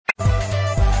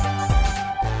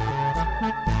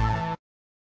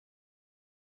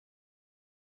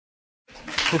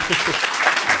I'll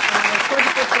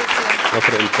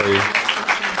put it in for you.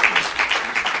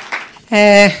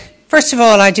 First of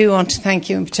all, I do want to thank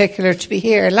you in particular to be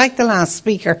here. Like the last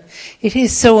speaker, it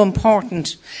is so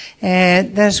important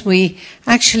that we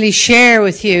actually share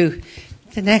with you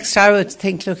the next, I would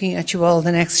think, looking at you all,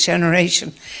 the next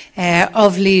generation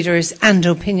of leaders and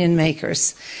opinion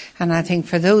makers. And I think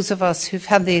for those of us who've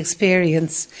had the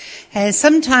experience,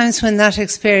 sometimes when that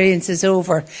experience is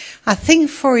over, I think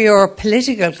for your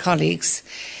political colleagues,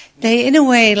 they in a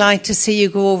way like to see you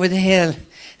go over the hill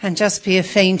and just be a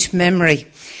faint memory,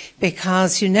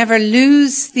 because you never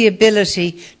lose the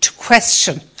ability to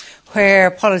question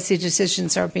where policy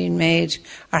decisions are being made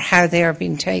or how they are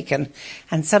being taken.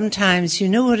 And sometimes you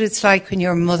know what it's like when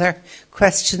your mother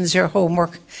questions your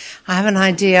homework. I have an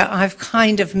idea, I've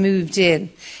kind of moved in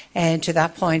to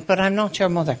that point, but I'm not your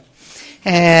mother.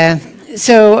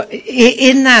 So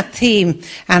in that theme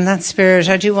and that spirit,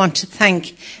 I do want to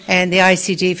thank the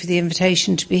ICD for the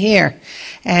invitation to be here.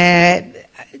 There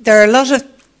are a lot of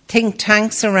think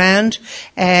tanks around,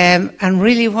 and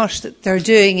really what they're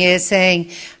doing is saying,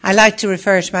 I like to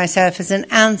refer to myself as an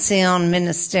ancien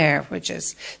ministère, which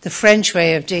is the French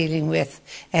way of dealing with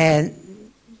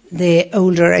the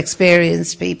older,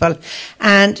 experienced people.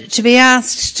 And to be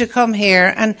asked to come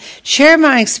here and share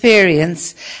my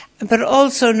experience, but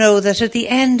also know that at the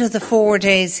end of the 4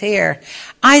 days here,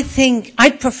 I think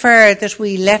I'd prefer that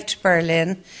we left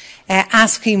Berlin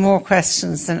asking more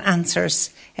questions than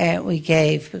answers we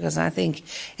gave, because I think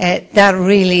that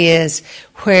really is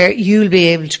where you'll be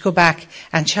able to go back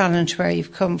and challenge where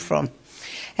you've come from.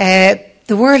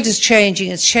 The world is changing.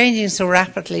 It's changing so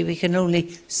rapidly we can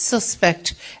only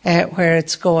suspect where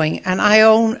it's going. And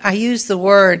I use the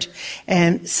word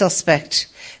suspect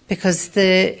because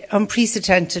the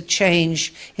unprecedented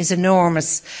change is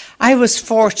enormous. I was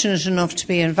fortunate enough to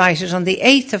be invited on the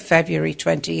 8th of February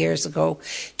 20 years ago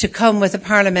to come with a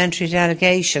parliamentary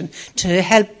delegation to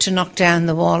help to knock down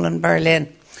the wall in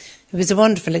Berlin. It was a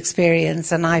wonderful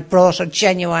experience, and I brought a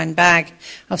genuine bag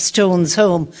of stones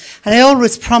home. And I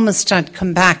always promised I'd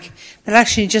come back, but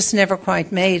actually just never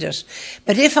quite made it.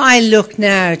 But if I look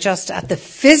now just at the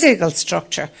physical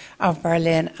structure of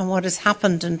Berlin and what has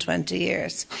happened in 20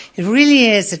 years, it really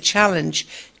is a challenge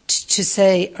to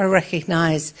say or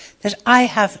recognise that I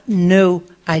have no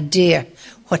idea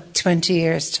what 20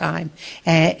 years' time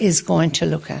is going to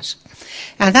look at.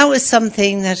 And that was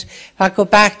something that I go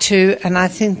back to, and I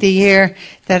think the year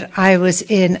that I was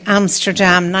in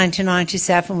Amsterdam,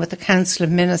 1997, with the Council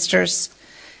of Ministers.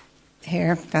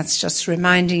 Here, that's just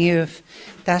reminding you of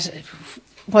that,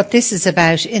 what this is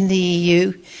about in the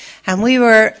EU. And we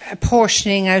were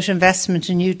portioning out investment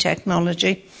in new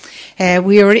technology.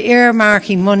 We were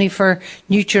earmarking money for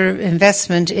future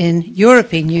investment in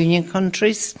European Union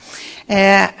countries.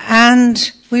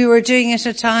 And we were doing it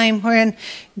at a time when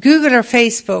Google or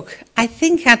Facebook, I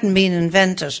think, hadn't been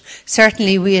invented.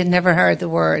 Certainly we had never heard the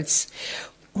words.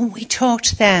 We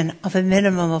talked then of a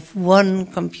minimum of one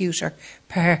computer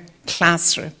per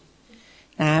classroom.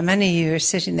 Now, many of you are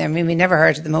sitting there. I mean, we never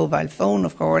heard of the mobile phone,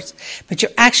 of course, but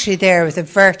you're actually there with a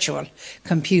virtual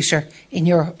computer in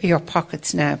your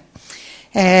pockets now.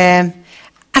 And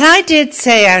I did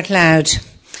say out loud,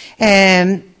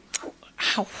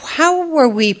 how were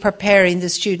we preparing the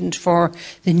student for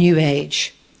the new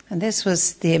age? And this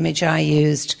was the image I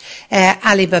used.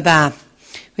 Ali Baba,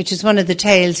 which is one of the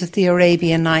tales of the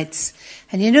Arabian Nights.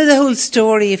 And you know the whole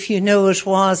story, if you know it,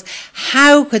 was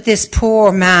how could this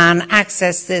poor man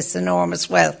access this enormous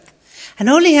wealth? And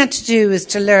all he had to do was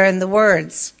to learn the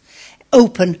words,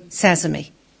 open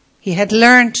sesame. He had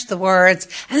learnt the words,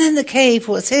 and then the cave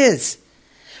was his.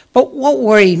 But what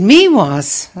worried me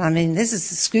was, I mean, this is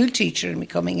the school teacher in me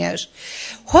coming out,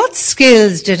 what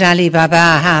skills did Ali Baba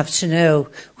have to know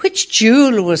which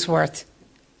jewel was worth,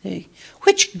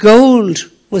 which gold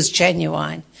was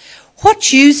genuine,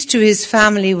 what use to his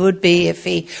family would be if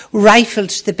he rifled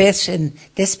the bit in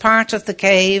this part of the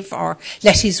cave or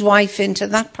let his wife into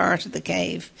that part of the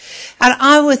cave. And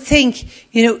I would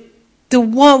think, you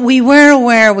know, we were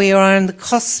aware we were on the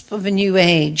cusp of a new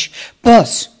age,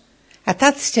 but at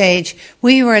that stage,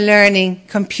 we were learning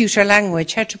computer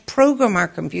language, how to program our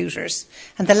computers,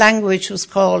 and the language was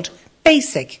called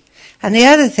BASIC. And the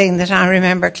other thing that I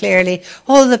remember clearly,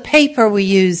 all the paper we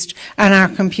used on our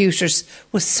computers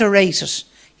was serrated.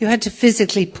 You had to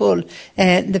physically pull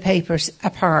the papers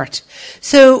apart.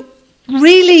 So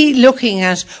really looking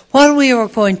at what we were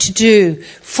going to do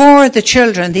for the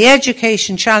children, the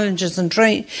education challenges and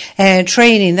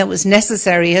training that was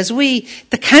necessary as we,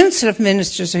 the Council of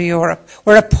Ministers of Europe,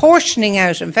 were apportioning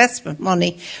out investment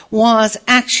money was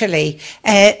actually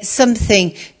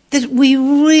something that we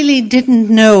really didn't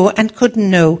know and couldn't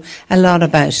know a lot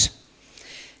about.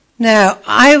 Now,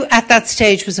 I, at that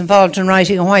stage, was involved in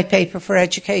writing a white paper for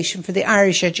education, for the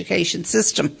Irish education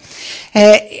system.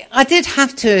 I did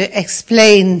have to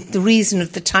explain the reason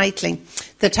of the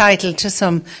title to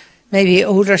some maybe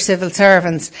older civil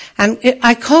servants. And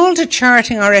I called it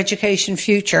Charting Our Education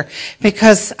Future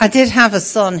because I did have a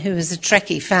son who was a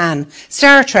Trekkie fan.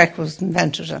 Star Trek was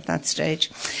invented at that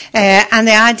stage. And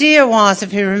the idea was,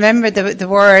 if you remember the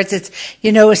words, it's,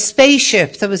 a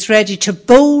spaceship that was ready to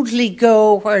boldly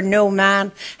go where no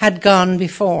man had gone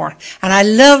before. And I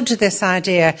loved this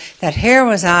idea that here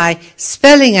was I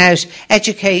spelling out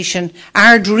education,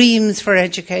 our dreams for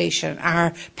education,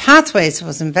 our pathways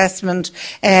was investment,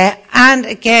 and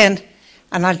again,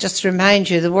 and I'll just remind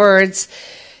you the words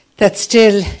that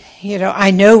still,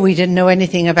 I know we didn't know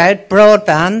anything about: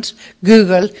 broadband,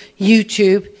 Google,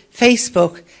 YouTube,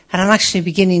 Facebook, and I'm actually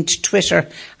beginning to Twitter.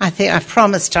 I think I've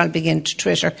promised I'll begin to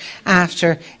Twitter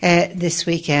after this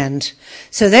weekend.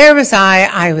 So there was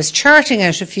I was charting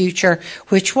out a future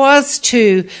which was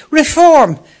to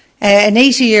reform an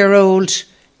 80-year-old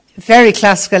very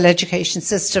classical education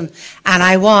system, and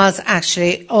I was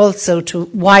actually also to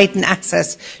widen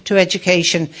access to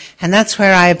education, and that's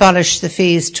where I abolished the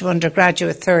fees to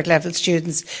undergraduate third level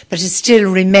students, but it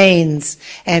still remains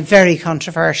very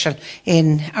controversial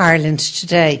in Ireland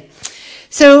today.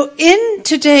 So in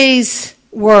today's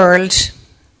world,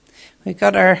 we've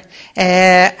got our,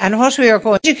 and what we are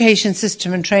going, education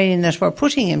system and training that we're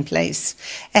putting in place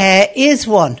is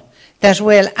one that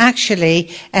will actually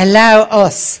allow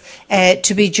us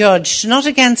to be judged, not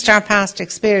against our past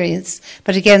experience,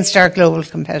 but against our global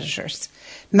competitors.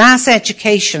 Mass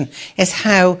education is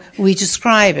how we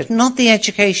describe it, not the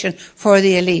education for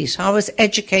the elite. I was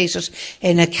educated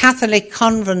in a Catholic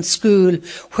convent school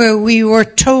where we were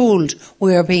told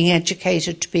we were being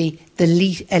educated to be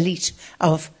the elite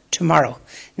of tomorrow.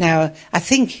 Now, I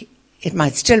think it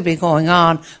might still be going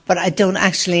on, but I don't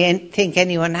actually think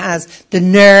anyone has the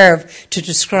nerve to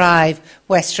describe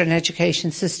Western education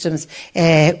systems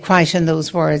quite in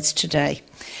those words today.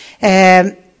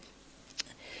 And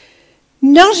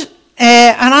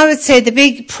I would say the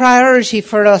big priority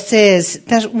for us is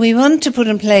that we want to put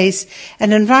in place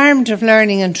an environment of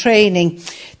learning and training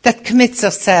that commits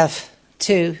ourselves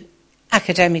to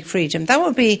academic freedom. That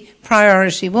would be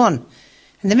priority one.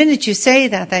 And the minute you say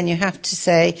that, then you have to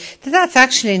say that that's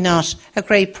actually not a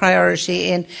great priority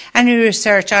in any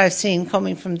research I've seen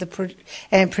coming from the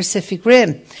Pacific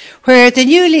Rim, where the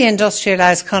newly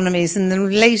industrialised economies and the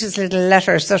latest little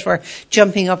letters that were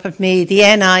jumping up at me, the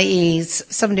NIEs,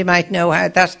 somebody might know how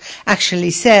that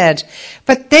actually said,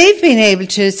 but they've been able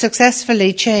to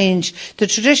successfully change the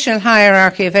traditional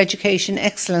hierarchy of education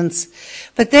excellence.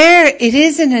 But there, it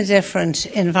is in a different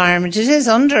environment. It is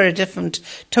under a different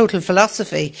total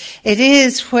philosophy. It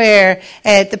is where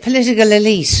the political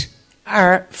elite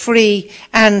are free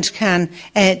and can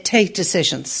take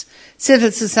decisions.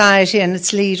 Civil society and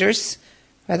its leaders,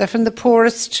 whether from the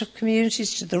poorest of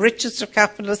communities to the richest of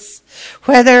capitalists,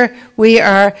 whether we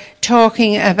are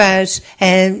talking about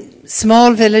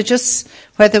small villages,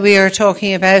 whether we are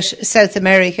talking about South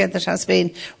America that has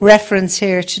been referenced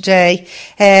here today,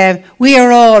 we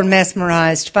are all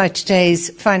mesmerised by today's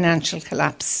financial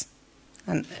collapse.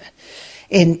 And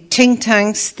in think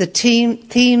tanks, the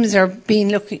themes are being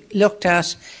looked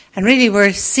at, and really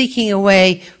we're seeking a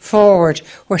way forward.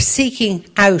 We're seeking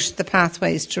out the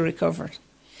pathways to recover.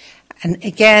 And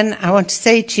again, I want to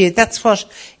say to you, that's what,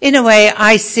 in a way,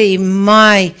 I see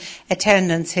my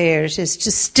attendance here is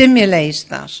to stimulate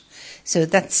that. So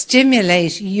that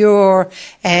stimulate your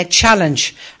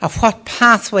challenge of what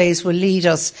pathways will lead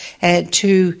us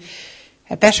to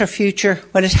a better future.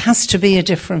 Well, it has to be a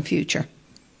different future.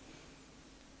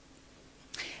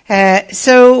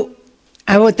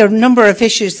 The number of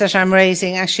issues that I'm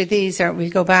raising, actually we'll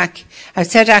go back. I've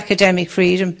said academic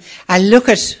freedom. I look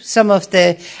at some of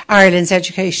the Ireland's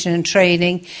education and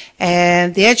training.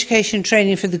 The education and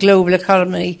training for the global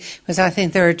economy, because I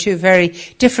think there are two very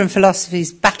different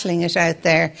philosophies battling it out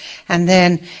there. And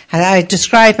then I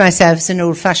describe myself as an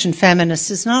old-fashioned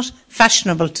feminist. It's not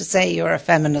fashionable to say you're a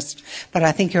feminist, but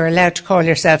I think you're allowed to call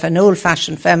yourself an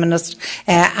old-fashioned feminist,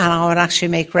 and I would actually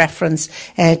make reference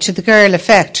to the girl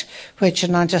effect, which,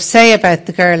 and I'll just say about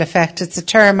the girl effect, it's a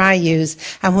term I use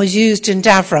and was used in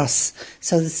Davros,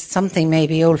 so there's something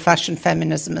maybe old-fashioned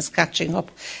feminism is catching up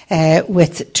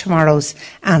with tomorrow's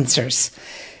answers.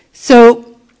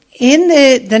 So in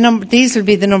the number, these will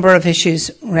be the number of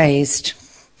issues raised.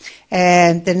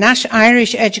 The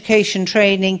Irish education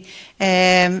training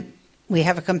We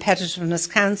have a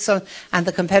Competitiveness Council, and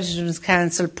the Competitiveness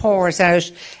Council pours out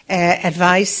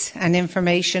advice and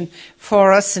information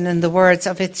for us, and in the words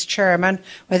of its chairman,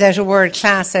 without a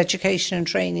world-class education and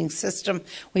training system,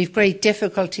 we've great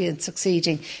difficulty in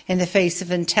succeeding in the face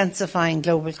of intensifying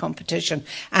global competition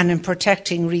and in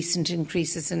protecting recent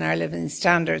increases in our living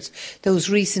standards. Those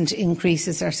recent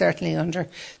increases are certainly under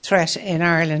threat in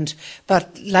Ireland,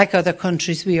 but like other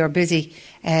countries, we are busy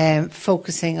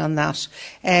focusing on that.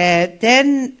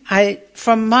 Then,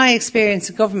 from my experience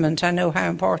in government, I know how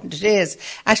important it is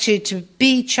actually to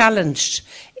be challenged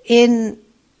in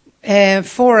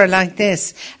fora like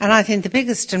this. And I think the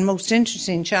biggest and most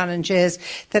interesting challenge is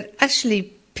that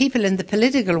actually people in the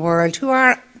political world who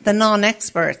are the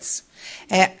non-experts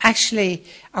actually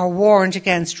are warned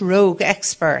against rogue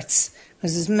experts.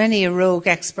 Because there's many a rogue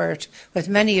expert with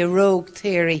many a rogue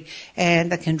theory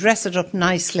that can dress it up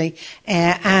nicely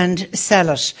and sell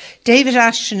it. David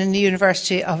Ashton in the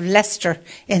University of Leicester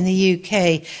in the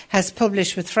UK has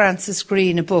published with Francis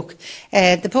Green a book.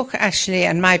 The book actually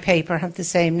and my paper have the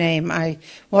same name. I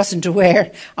wasn't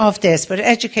aware of this, but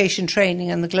Education, Training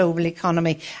and the Global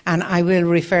Economy, and I will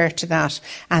refer to that.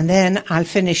 And then I'll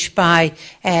finish by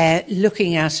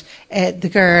looking at the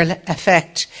girl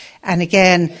effect. And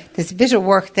again, there's a bit of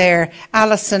work there.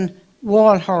 Alison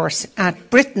Walhorse at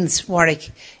Britain's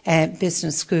Warwick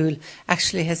Business School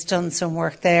actually has done some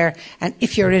work there. And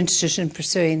if you're interested in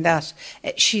pursuing that,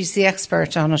 she's the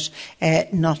expert on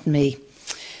it, not me.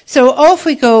 So off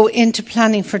we go into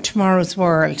planning for tomorrow's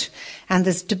world. And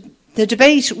the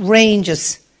debate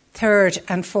ranges third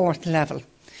and fourth level.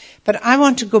 But I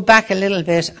want to go back a little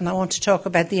bit and I want to talk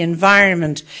about the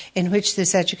environment in which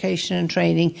this education and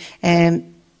training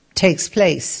takes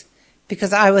place,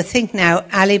 because I would think now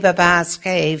Alibaba's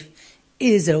cave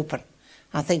is open.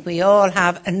 I think we all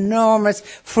have enormous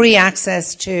free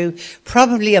access to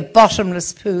probably a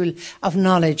bottomless pool of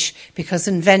knowledge, because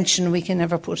invention we can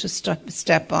never put a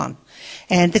step on.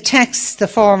 And the text, the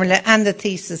formula and the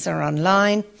thesis are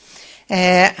online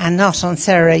and not on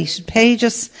serrated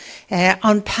pages,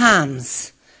 on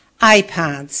PANs,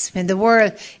 iPads. In the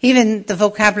world, even the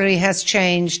vocabulary has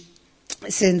changed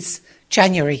since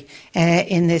January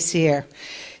in this year.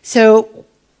 So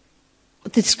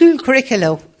the school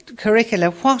curricula,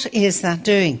 what is that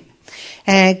doing?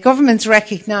 Governments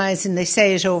recognise, and they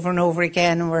say it over and over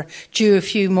again, and we're due a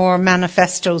few more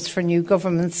manifestos for new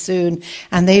governments soon,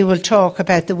 and they will talk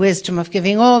about the wisdom of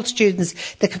giving all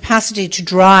students the capacity to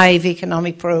drive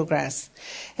economic progress.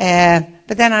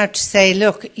 But then I have to say,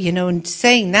 look, in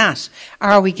saying that,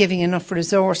 are we giving enough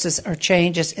resources or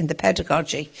changes in the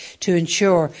pedagogy to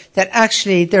ensure that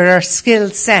actually there are skill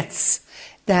sets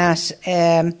that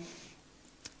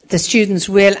the students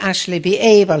will actually be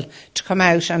able to come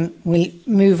out and we'll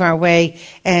move our way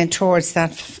towards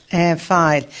that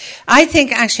file. I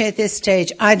think actually at this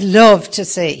stage I'd love to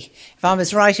see, if I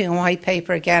was writing a white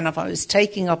paper again, if I was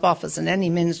taking up office in any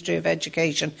Ministry of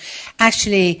Education,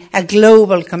 actually a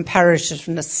global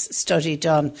comparativeness study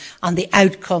done on the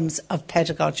outcomes of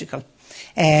pedagogical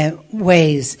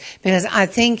ways, because I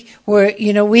think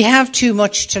we have too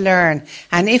much to learn,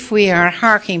 and if we are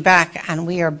harking back and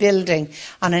we are building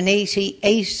on an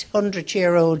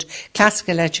 800-year-old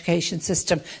classical education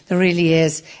system, there really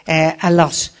is a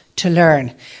lot to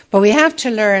learn. But we have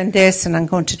to learn this, and I'm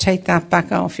going to take that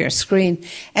back off your screen.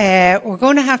 We're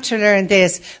going to have to learn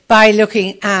this by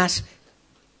looking at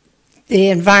the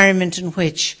environment in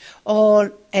which all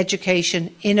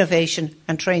education, innovation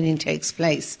and training takes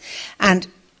place. And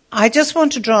I just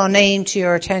want to draw a name to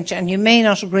your attention, and you may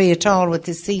not agree at all with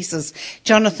this thesis,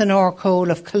 Jonathan R.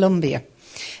 Cole of Columbia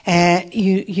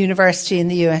University in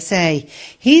the USA.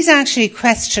 He's actually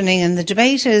questioning, and the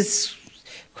debate is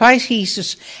quite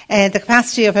heated, the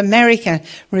capacity of American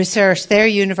research, their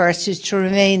universities, to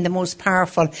remain the most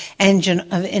powerful engine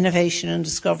of innovation and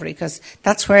discovery, because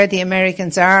that's where the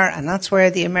Americans are and that's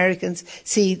where the Americans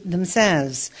see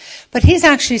themselves. But he's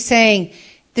actually saying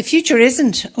the future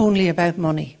isn't only about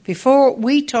money. Before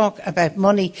we talk about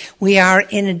money, we are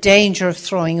in a danger of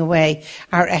throwing away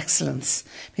our excellence,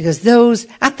 because those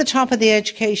at the top of the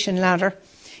education ladder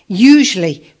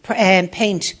usually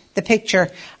paint the picture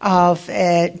of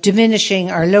diminishing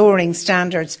or lowering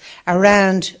standards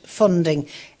around funding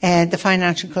the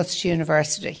financial cuts to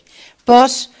university.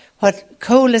 But what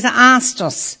Cole has asked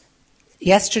us,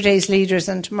 yesterday's leaders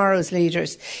and tomorrow's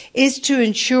leaders, is to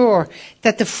ensure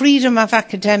that the freedom of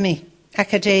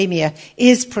academia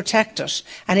is protected.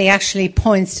 And he actually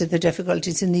points to the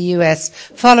difficulties in the US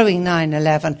following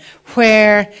 9/11,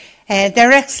 where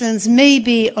their excellence may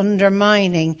be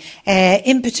undermining,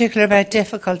 in particular about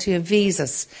difficulty of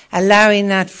visas, allowing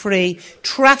that free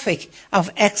traffic of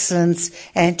excellence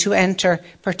to enter,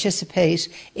 participate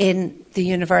in the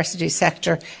university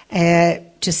sector,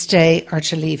 to stay or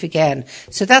to leave again.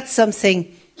 So that's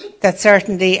something that's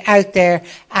certainly out there,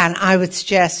 and I would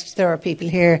suggest there are people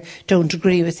here don't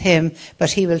agree with him, but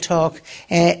he will talk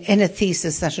in a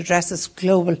thesis that addresses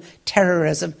global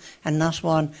terrorism and not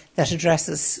one that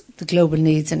addresses the global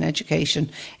needs in education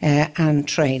and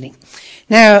training.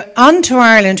 Now, on to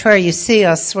Ireland, where you see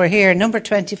us. We're here, number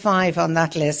 25 on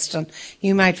that list, and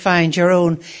you might find your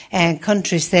own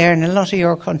countries there, and a lot of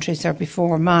your countries are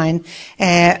before mine.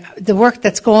 The work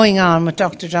that's going on with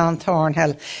Dr. John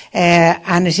Thornhill,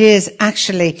 and it is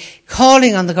actually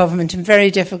calling on the government in very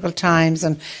difficult times,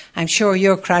 and I'm sure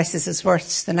your crisis is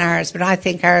worse than ours, but I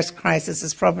think our crisis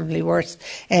is probably worse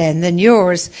than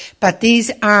yours. But these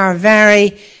are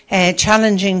very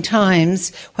challenging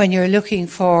times when you're looking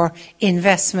for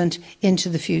investment into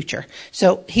the future.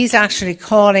 So he's actually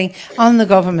calling on the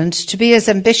government to be as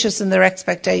ambitious in their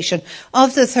expectation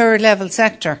of the third level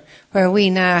sector, where we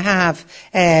now have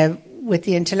with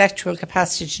the intellectual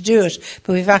capacity to do it,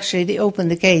 but we've actually opened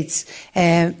the gates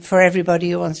for everybody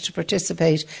who wants to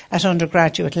participate at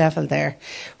undergraduate level there.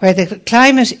 Where the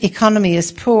climate economy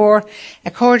is poor,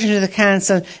 according to the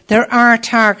Council, there are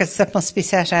targets that must be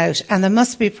set out, and there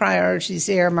must be priorities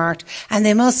earmarked, and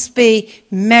they must be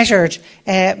measured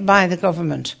by the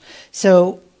government.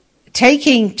 So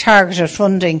taking targeted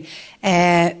funding,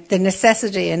 the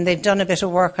necessity, and they've done a bit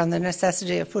of work on the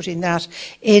necessity of putting that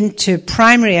into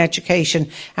primary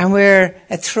education, and we're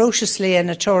atrociously and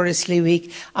notoriously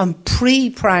weak on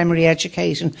pre-primary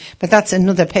education, but that's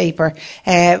another paper.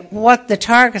 What the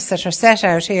targets that are set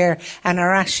out here and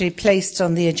are actually placed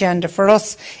on the agenda for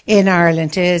us in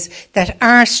Ireland is that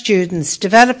our students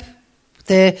develop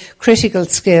the critical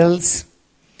skills.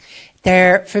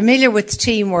 They're familiar with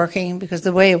team working because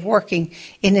the way of working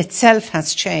in itself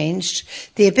has changed.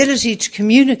 The ability to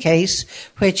communicate,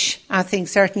 which I think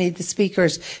certainly the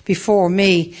speakers before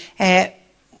me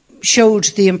showed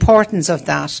the importance of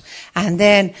that. And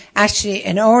then actually,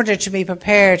 in order to be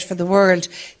prepared for the world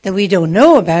that we don't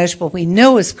know about, but we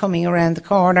know is coming around the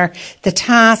corner, the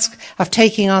task of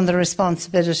taking on the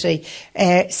responsibility,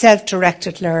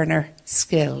 self-directed learner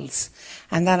skills.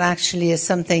 And that actually is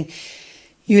something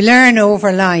you learn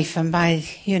over life, and by,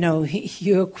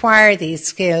 you acquire these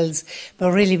skills,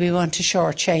 but really we want to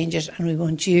shortchange it, and we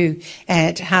want you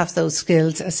to have those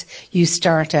skills as you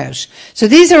start out. So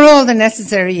these are all the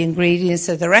necessary ingredients.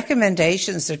 So the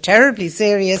recommendations are terribly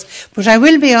serious, but I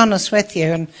will be honest with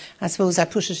you, and I suppose I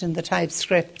put it in the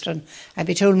typescript, and I'd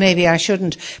be told maybe I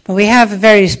shouldn't, but we have a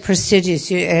very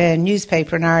prestigious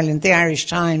newspaper in Ireland, the Irish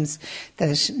Times,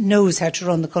 that knows how to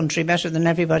run the country better than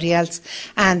everybody else,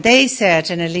 and they said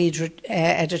in a lead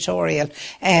editorial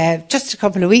just a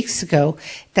couple of weeks ago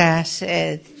that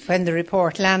when the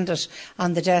report landed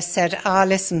on the desk said,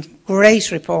 listen,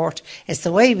 great report, it's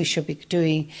the way we should be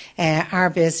doing our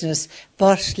business,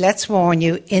 but let's warn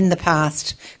you, in the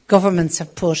past governments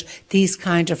have put these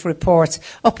kind of reports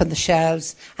up on the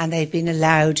shelves and they've been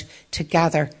allowed to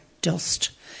gather dust.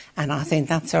 And I think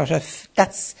that's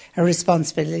a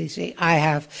responsibility I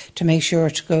have, to make sure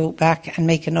to go back and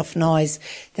make enough noise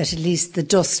that at least the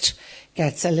dust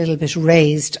gets a little bit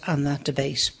raised on that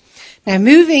debate. Now,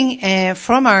 moving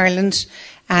from Ireland,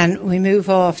 and we move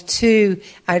off to,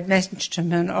 I'd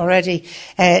mentioned him already,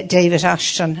 David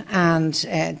Ashton, and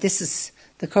this is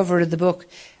the cover of the book,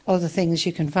 other things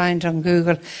you can find on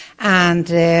Google, and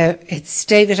it's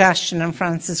David Ashton and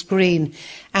Francis Green,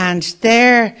 and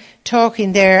they're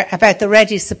talking there about the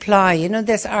ready supply.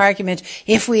 This argument,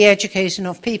 if we educate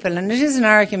enough people, and it is an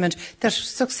argument that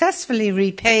successfully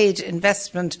repaid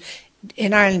investment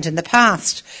in Ireland in the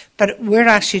past, but we're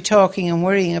actually talking and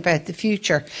worrying about the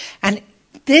future. And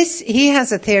he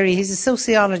has a theory, he's a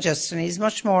sociologist, and he's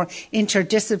much more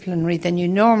interdisciplinary than you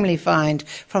normally find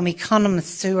from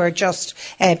economists who are just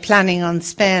planning on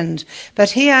spend.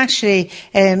 But he actually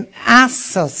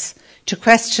asks us to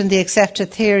question the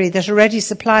accepted theory that a ready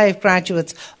supply of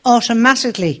graduates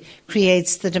automatically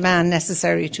creates the demand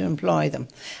necessary to employ them.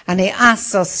 And he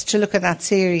asks us to look at that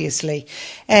seriously.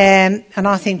 And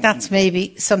I think that's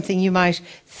maybe something you might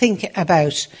think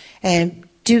about.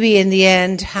 Do we in the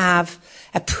end have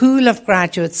a pool of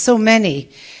graduates, so many,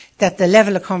 that the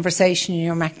level of conversation in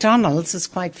your McDonald's is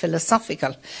quite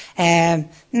philosophical? Now,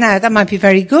 that might be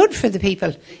very good for the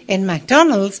people in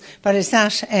McDonald's, but is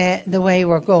that the way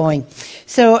we're going?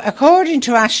 So, according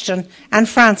to Ashton and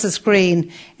Francis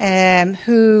Green,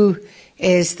 who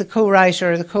is the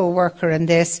co-writer or the co-worker in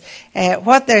this.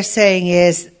 What they're saying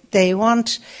is they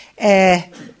want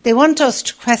us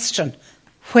to question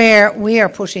where we are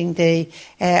putting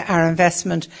our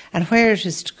investment and where it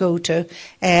is to go to,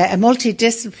 a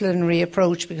multidisciplinary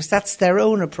approach, because that's their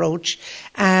own approach,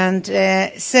 and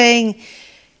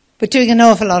but doing an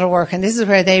awful lot of work. And this is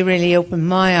where they really opened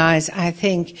my eyes, I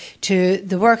think, to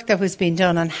the work that was being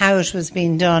done and how it was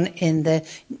being done in the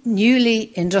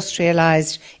newly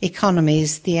industrialised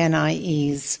economies, the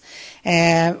NIEs,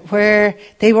 where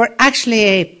they were actually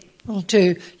able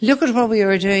to look at what we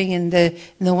were doing in the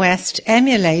West,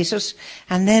 emulate it,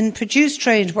 and then produce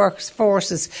trained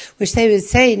workforces, which they would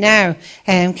say now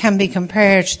can be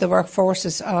compared to the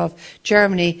workforces of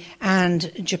Germany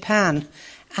and Japan.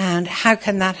 And how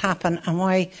can that happen, and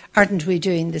why aren't we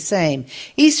doing the same?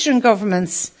 Eastern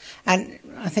governments, and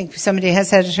I think somebody has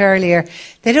said it earlier,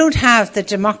 they don't have the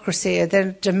democracy or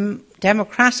the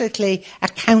democratically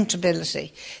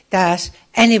accountability that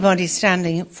anybody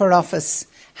standing for office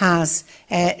has,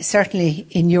 certainly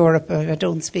in Europe. I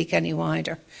don't speak any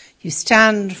wider. You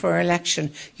stand for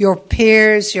election. Your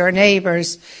peers, your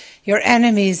neighbours, your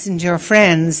enemies and your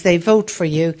friends, they vote for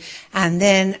you, and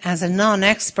then as a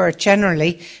non-expert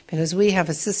generally, because we have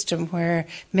a system where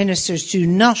ministers do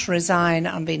not resign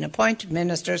on being appointed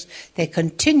ministers, they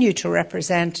continue to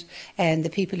represent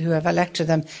the people who have elected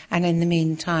them, and in the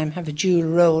meantime have a dual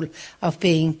role of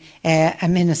being a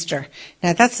minister.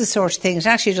 Now that's the sort of thing, it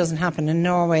actually doesn't happen in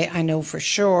Norway, I know for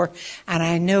sure, and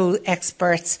I know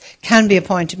experts can be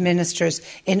appointed ministers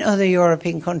in other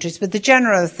European countries, but the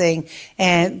general thing,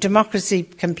 democracy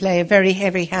can play a very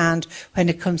heavy hand when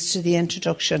it comes to the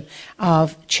introduction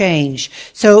of change.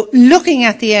 So looking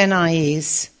at the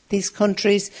NIEs, these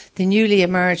countries, the newly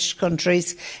emerged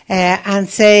countries, and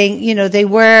saying, you know, they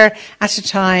were at a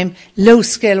time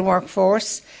low-skill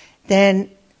workforce, then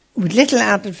with little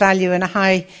added value in a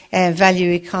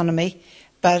high-value economy,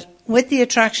 but with the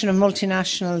attraction of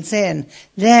multinationals in,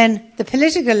 then the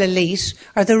political elite,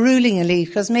 or the ruling elite,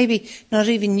 because maybe not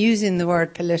even using the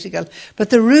word political, but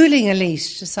the ruling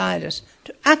elite decided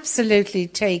to absolutely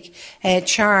take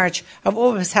charge of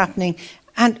what was happening,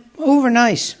 and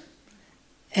overnight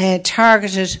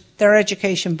targeted their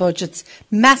education budgets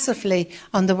massively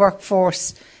on the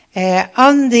workforce,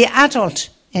 on the adult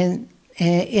in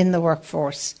the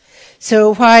workforce.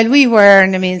 So while we were,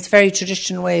 and I mean it's a very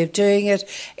traditional way of doing it,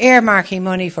 earmarking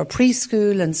money for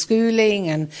preschool and schooling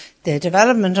and the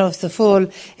development of the full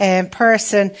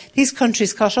person, these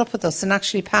countries caught up with us and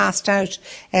actually passed out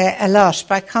a lot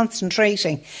by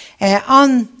concentrating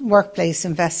on workplace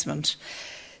investment.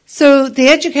 So the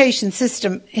education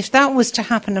system, if that was to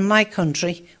happen in my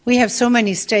country, we have so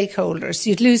many stakeholders,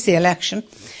 you'd lose the election.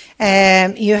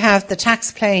 You have the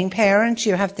tax-paying parents,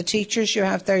 you have the teachers, you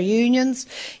have their unions,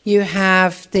 you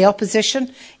have the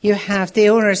opposition, you have the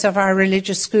owners of our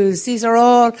religious schools. These are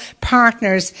all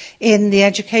partners in the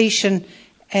education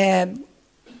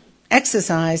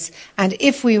exercise. And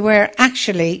if we were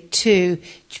actually to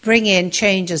bring in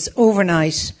changes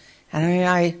overnight, and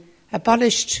I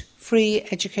abolished free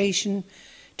education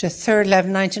to third level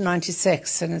in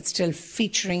 1996, and it's still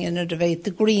featuring in a debate.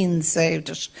 The Greens saved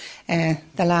it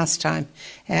the last time,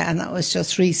 and that was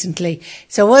just recently.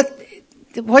 So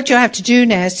what you have to do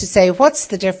now is to say, what's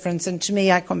the difference? And to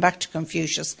me, I come back to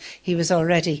Confucius. He was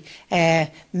already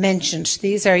mentioned.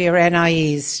 These are your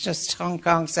NIEs, just Hong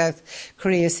Kong, South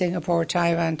Korea, Singapore,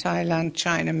 Taiwan, Thailand,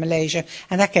 China, Malaysia,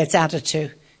 and that gets added to.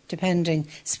 Depending,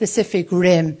 specific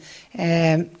RIM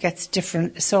gets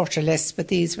different sort of lists, but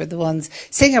these were the ones.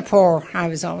 Singapore, I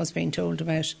was always being told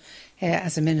about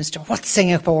as a minister, what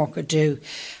Singapore could do.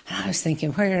 And I was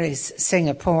thinking, where is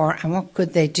Singapore and what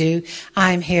could they do?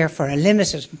 I'm here for a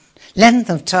limited length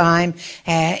of time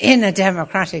in a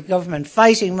democratic government,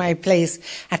 fighting my place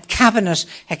at cabinet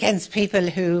against people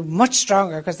who much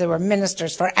stronger because they were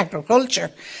ministers for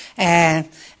agriculture.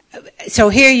 So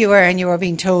here you were, and you were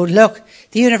being told, look,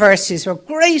 the universities were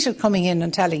great at coming in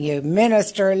and telling you,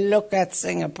 Minister, look at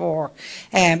Singapore.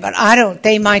 But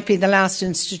they might be the last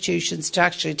institutions to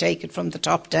actually take it from the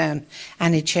top down,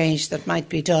 any change that might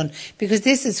be done. Because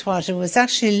this is what it was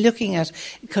actually looking at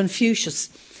Confucius.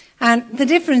 And the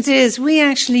difference is we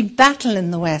actually battle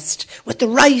in the West with the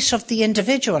right of the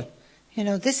individual. You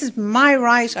know, this is my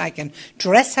right. I can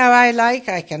dress how I like.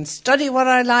 I can study what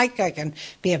I like. I can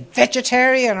be a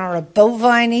vegetarian or a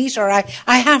bovine eater. I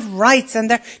have rights,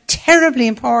 and they're terribly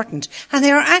important. And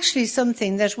they are actually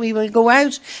something that we will go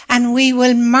out and we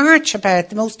will march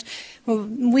about.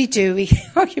 We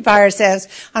occupy ourselves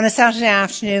on a Saturday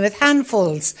afternoon with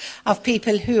handfuls of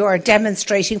people who are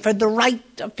demonstrating for the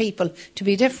right of people to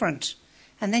be different.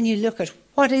 And then you look at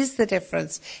What is the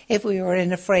difference if we were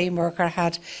in a framework or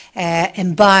had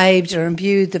imbibed or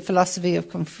imbued the philosophy of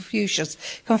Confucius?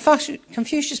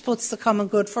 Confucius puts the common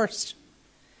good first.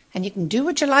 And you can do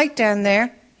what you like down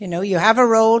there. You know, you have a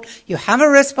role, you have a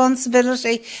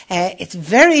responsibility. It's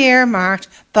very earmarked,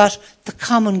 but the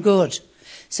common good.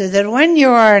 So that when you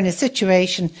are in a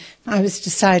situation, I was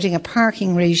deciding a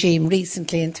parking regime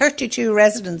recently and 32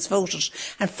 residents voted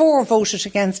and 4 voted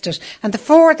against it. And the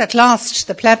 4 that lost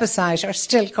the plebiscite are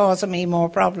still causing me more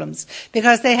problems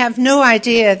because they have no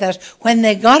idea that when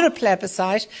they got a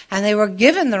plebiscite and they were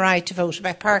given the right to vote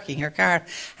about parking your car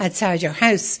outside your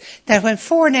house, that when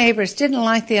 4 neighbours didn't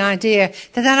like the idea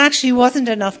that actually wasn't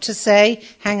enough to say,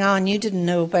 hang on, you didn't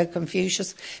know about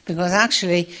Confucius, because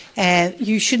actually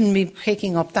you shouldn't be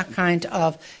picking up that kind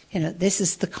of, this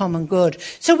is the common good.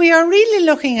 So we are really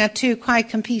looking at 2 quite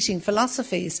competing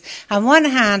philosophies. On one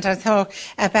hand, I thought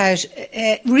about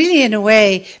really, in a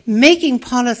way, making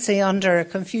policy under a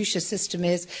Confucius system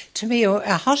is, to me,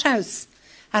 a hothouse.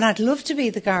 And I'd love to be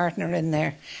the gardener in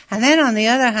there. And then on the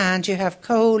other hand, you have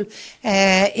Cole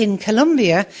in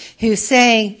Colombia who's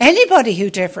saying anybody who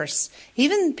differs,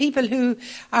 even people who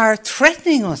are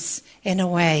threatening us in a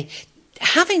way,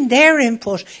 having their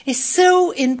input is so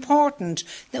important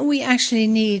that we actually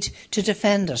need to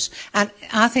defend it. And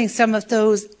I think some of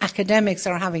those academics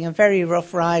are having a very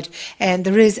rough ride. And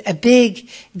there is a big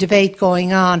debate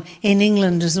going on in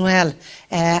England as well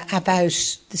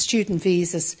about the student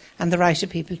visas and the right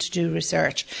of people to do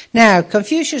research. Now,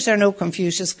 Confucius or no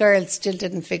Confucius, girls still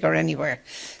didn't figure anywhere.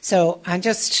 So I'm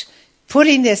just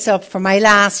putting this up for my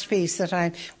last piece that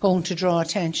I'm going to draw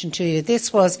attention to you.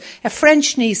 This was a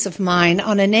French niece of mine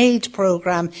on an aid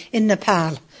programme in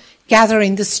Nepal,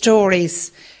 gathering the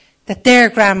stories that their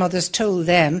grandmothers told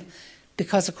them,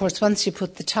 because, of course, once you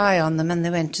put the tie on them and they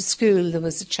went to school, there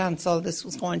was a chance all this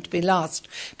was going to be lost.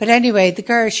 But anyway, the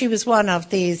girl, she was one of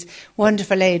these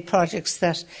wonderful aid projects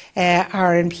that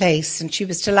are in place, and she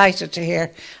was delighted to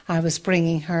hear I was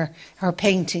bringing her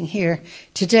painting here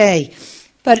today.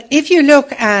 But if you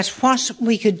look at what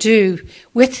we could do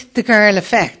with the girl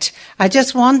effect, I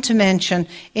just want to mention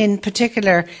in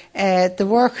particular the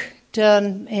work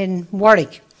done in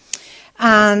Warwick.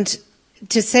 And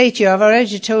to say to you, I've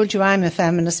already told you I'm a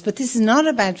feminist, but this is not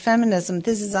about feminism,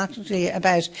 this is actually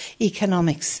about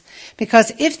economics.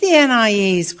 Because if the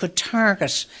NIEs could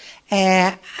target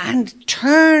and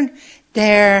turn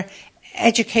their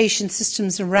education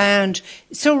systems around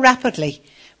so rapidly,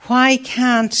 why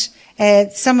can't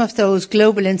some of those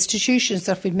global institutions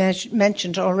that we've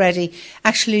mentioned already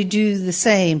actually do the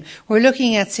same? We're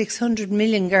looking at 600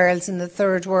 million girls in the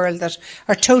third world that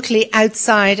are totally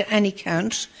outside any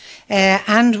count.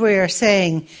 And we're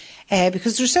saying,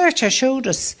 because research has showed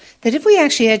us that if we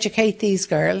actually educate these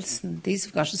girls, and these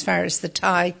have got as far as the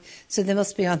tie, so they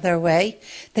must be on their way,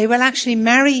 they will actually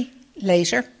marry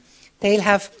later. They'll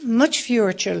have much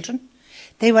fewer children.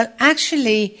 They will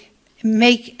actually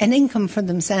make an income for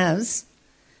themselves,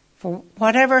 for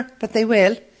whatever, but they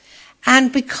will.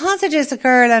 And because it is a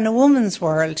girl and a woman's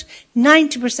world,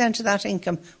 90% of that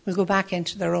income will go back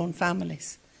into their own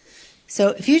families. So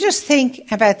if you just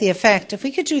think about the effect, if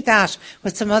we could do that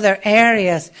with some other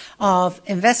areas of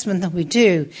investment that we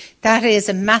do, that is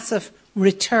a massive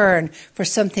return for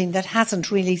something that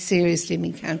hasn't really seriously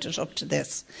been counted up to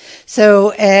this.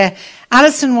 So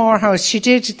Alison Warhouse,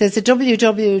 there's a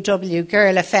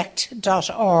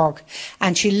www.girleffect.org,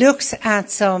 and she looks at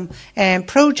some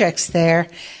projects there,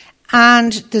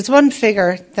 and there's one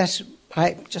figure that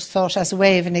I just thought as a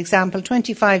way of an example,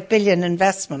 25 billion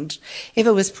investment. If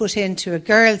it was put into a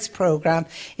girls' programme,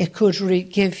 it could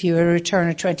give you a return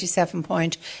of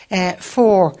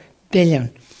 27.4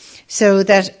 billion. So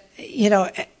that,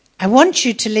 I want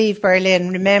you to leave Berlin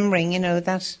remembering,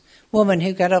 that woman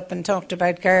who got up and talked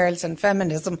about girls and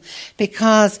feminism,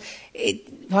 because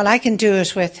I can do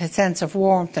it with a sense of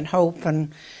warmth and hope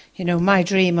and, my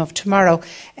dream of tomorrow.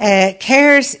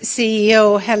 CARE's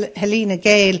CEO, Helena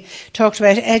Gale, talked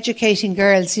about educating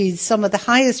girls sees some of the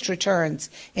highest returns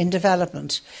in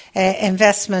development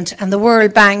investment. And the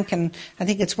World Bank, and I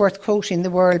think it's worth quoting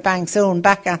the World Bank's own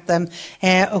back at them,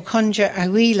 Okonjo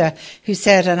Iweala, who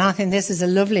said, and I think this is a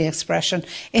lovely expression,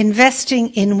 investing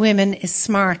in women is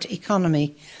smart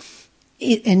economy.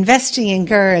 investing in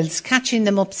girls, catching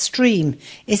them upstream,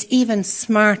 is even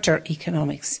smarter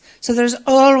economics. So there's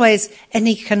always an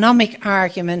economic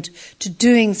argument to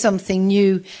doing something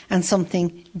new and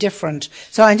something different.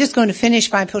 So I'm just going to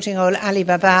finish by putting old Ali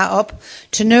Baba up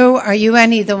to know, are you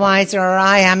any the wiser, or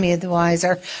I am any the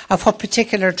wiser, of what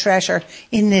particular treasure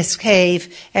in this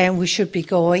cave we should be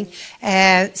going.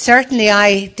 Certainly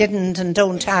I didn't and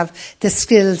don't have the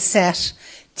skill set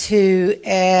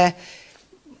to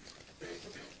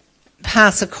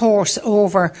pass a course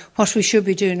over what we should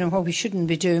be doing and what we shouldn't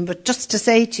be doing. But just to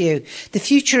say to you, the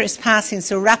future is passing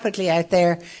so rapidly out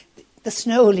there, the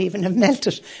snow will even have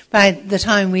melted by the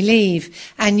time we leave.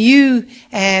 And you,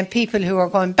 people who are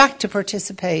going back to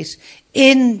participate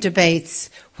in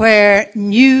debates where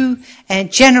new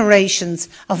generations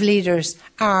of leaders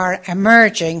are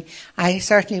emerging, I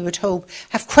certainly would hope,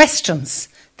 have questions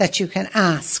that you can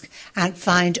ask and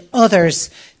find others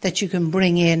that you can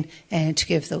bring in to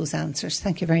give those answers.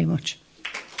 Thank you very much.